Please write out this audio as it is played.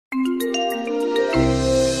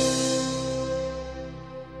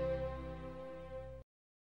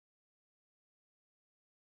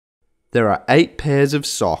There are 8 pairs of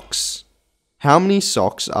socks. How many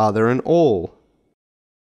socks are there in all?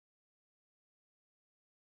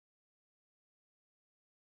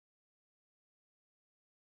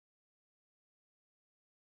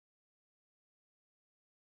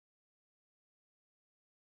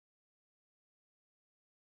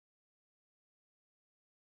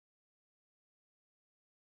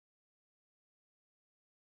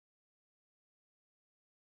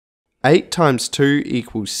 Eight times 2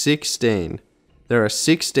 equals 16. There are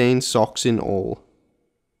 16 socks in all.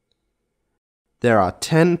 There are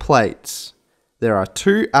 10 plates. There are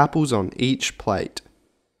 2 apples on each plate.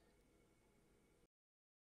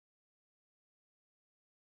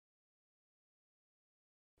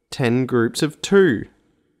 Ten groups of 2.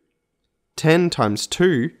 10 times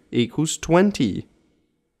 2 equals 20.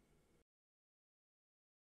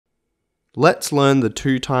 Let's learn the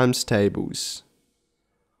 2 times tables.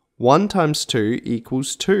 1 times 2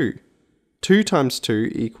 equals 2. 2 times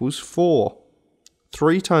 2 equals 4.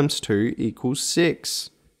 3 times 2 equals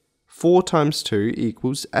 6. 4 times 2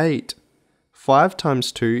 equals 8. 5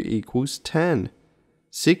 times 2 equals 10.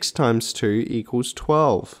 6 times 2 equals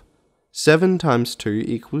 12. 7 times 2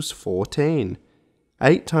 equals 14.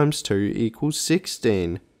 8 times 2 equals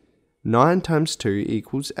 16. 9 times 2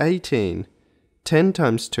 equals 18. 10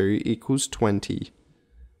 times 2 equals 20.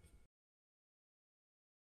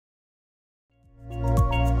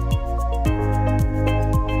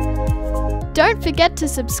 Don't forget to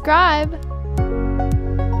subscribe.